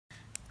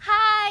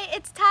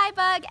it's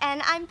TaiBug and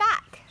I'm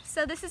back.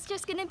 So this is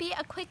just gonna be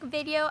a quick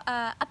video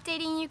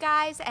updating you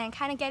guys and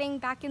kind of getting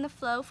back in the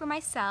flow for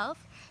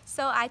myself.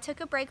 So I took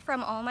a break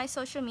from all my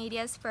social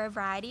medias for a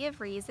variety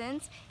of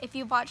reasons. If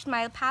you've watched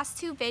my past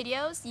two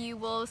videos, you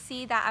will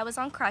see that I was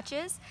on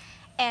crutches,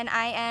 and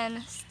I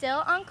am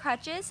still on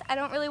crutches. I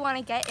don't really want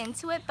to get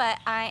into it, but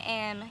I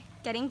am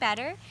getting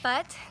better.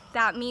 But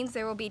that means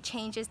there will be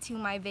changes to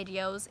my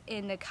videos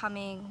in the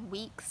coming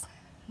weeks,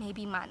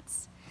 maybe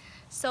months.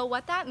 So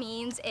what that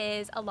means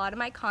is a lot of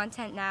my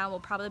content now will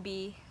probably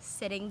be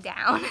sitting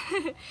down.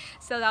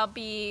 So that'll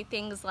be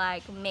things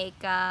like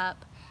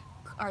makeup,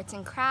 arts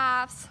and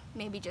crafts,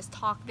 maybe just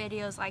talk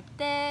videos like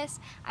this.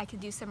 I could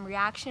do some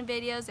reaction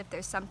videos if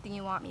there's something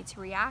you want me to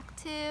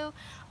react to.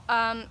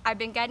 I've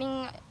been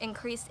getting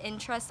increased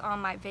interest on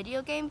my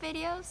video game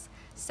videos,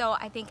 so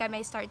I think I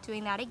may start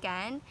doing that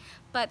again.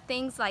 But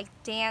things like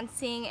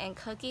dancing and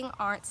cooking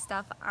aren't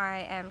stuff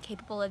I am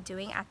capable of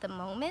doing at the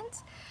moment,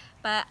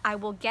 but I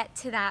will get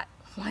to that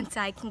once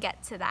I can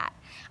get to that.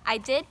 I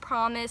did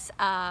promise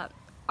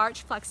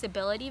arch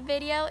flexibility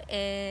video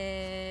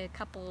a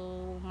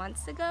couple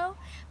months ago,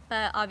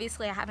 but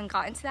obviously I haven't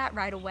gotten to that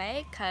right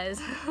away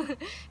because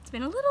it's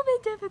been a little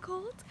bit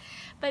difficult,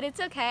 but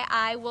it's okay.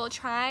 I will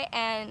try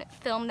and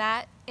film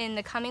that in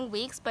the coming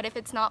weeks, but if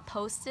it's not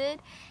posted,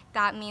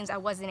 that means I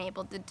wasn't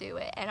able to do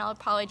it, and I'll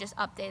probably just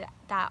update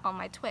that on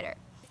my Twitter.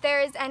 If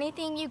there is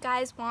anything you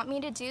guys want me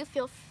to do,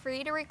 feel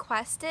free to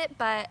request it,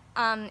 but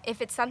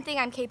if it's something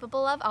I'm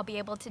capable of, I'll be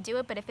able to do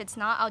it, but if it's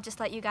not, I'll just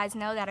let you guys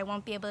know that I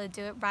won't be able to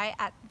do it right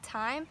at the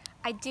time.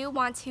 I do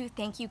want to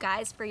thank you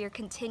guys for your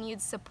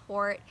continued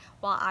support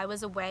while I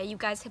was away. You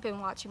guys have been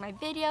watching my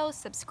videos,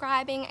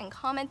 subscribing, and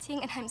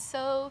commenting, and I'm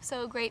so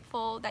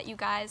grateful that you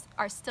guys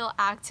are still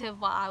active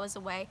while I was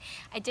away.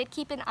 I did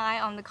keep an eye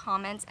on the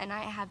comments, and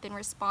I have been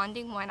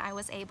responding when I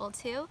was able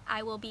to.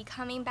 I will be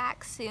coming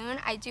back soon.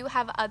 I do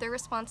have other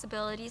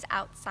responsibilities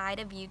outside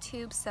of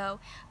YouTube, so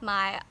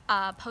my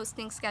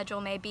posting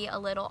schedule may be a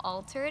little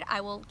altered.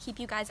 I will keep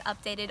you guys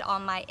updated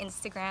on my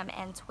Instagram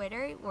and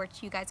Twitter,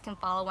 which you guys can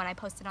follow when I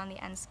post it on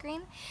the end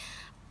screen.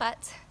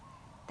 But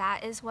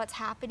that is what's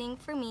happening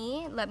for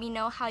me. Let me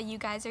know how you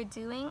guys are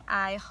doing.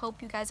 I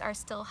hope you guys are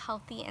still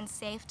healthy and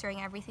safe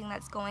during everything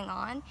that's going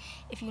on.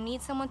 If you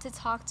need someone to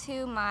talk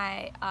to,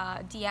 my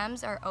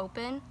DMs are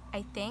open,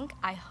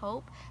 I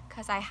hope,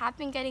 because I have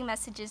been getting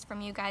messages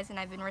from you guys and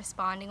I've been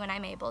responding when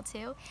I'm able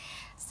to.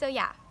 So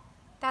yeah,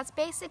 that's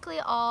basically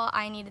all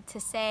I needed to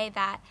say,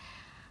 that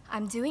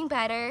I'm doing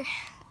better.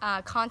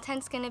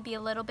 Content's gonna be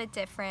a little bit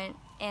different,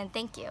 and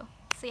thank you.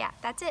 So yeah,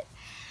 that's it.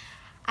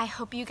 I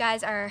hope you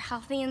guys are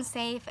healthy and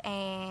safe,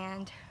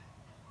 and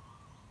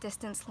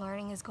distance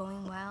learning is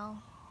going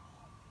well.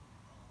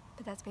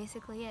 But that's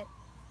basically it.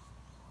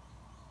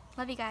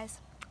 Love you guys.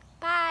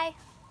 Bye!